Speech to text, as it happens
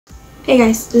Hey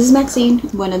guys, this is Maxine,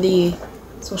 one of the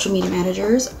social media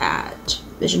managers at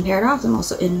Vision Paradox. I'm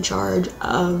also in charge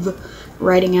of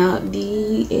writing out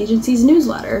the agency's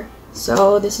newsletter.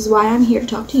 So this is why I'm here to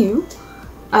talk to you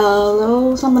a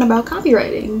little something about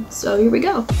copywriting. So here we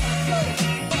go.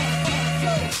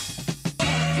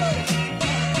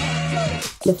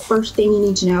 The first thing you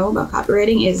need to know about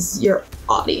copywriting is your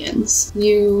audience.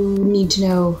 You need to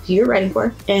know who you're writing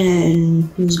for and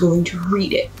who's going to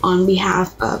read it. On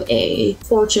behalf of a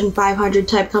Fortune 500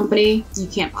 type company, you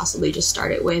can't possibly just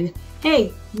start it with,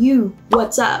 hey, you,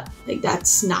 what's up? Like,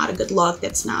 that's not a good look.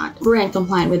 That's not brand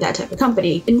compliant with that type of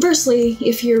company. Inversely,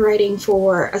 if you're writing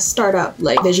for a startup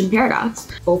like Vision Paradox,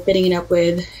 opening it up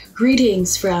with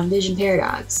greetings from Vision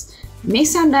Paradox, may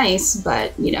sound nice,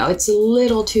 but it's still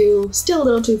a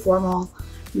little too formal.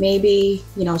 Maybe,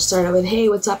 start out with, hey,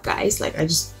 what's up guys, like I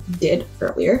just did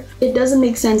earlier. It doesn't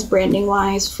make sense branding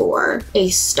wise for a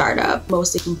startup,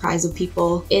 mostly comprised of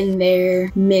people in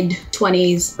their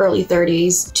mid-20s, early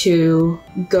 30s, to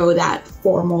go that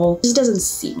formal. It just doesn't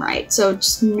seem right. So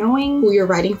just knowing who you're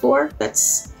writing for,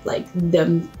 that's like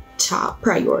the top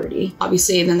priority.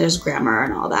 Obviously, then there's grammar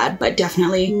and all that, but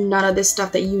definitely none of this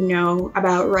stuff that you know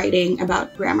about writing,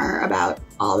 about grammar, about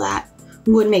all that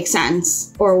would make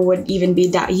sense or would even be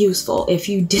that useful if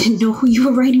you didn't know who you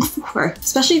were writing for.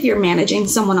 Especially if you're managing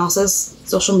someone else's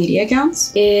social media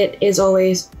accounts, it is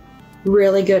always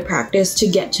really good practice to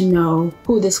get to know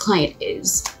who this client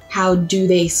is. How do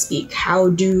they speak? How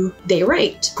do they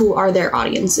write? Who are their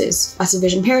audiences? As a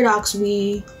Vision Paradox,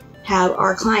 we have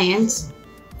our clients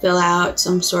fill out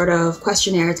some sort of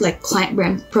questionnaire. It's like client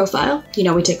brand profile.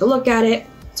 We take a look at it.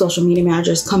 Social media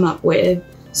managers come up with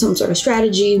some sort of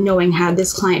strategy, knowing how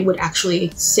this client would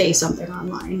actually say something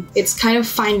online. It's kind of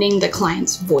finding the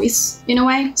client's voice in a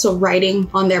way. So writing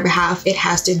on their behalf, it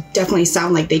has to definitely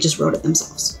sound like they just wrote it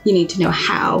themselves. You need to know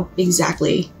how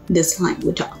exactly this client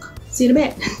would talk. See you in a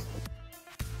bit.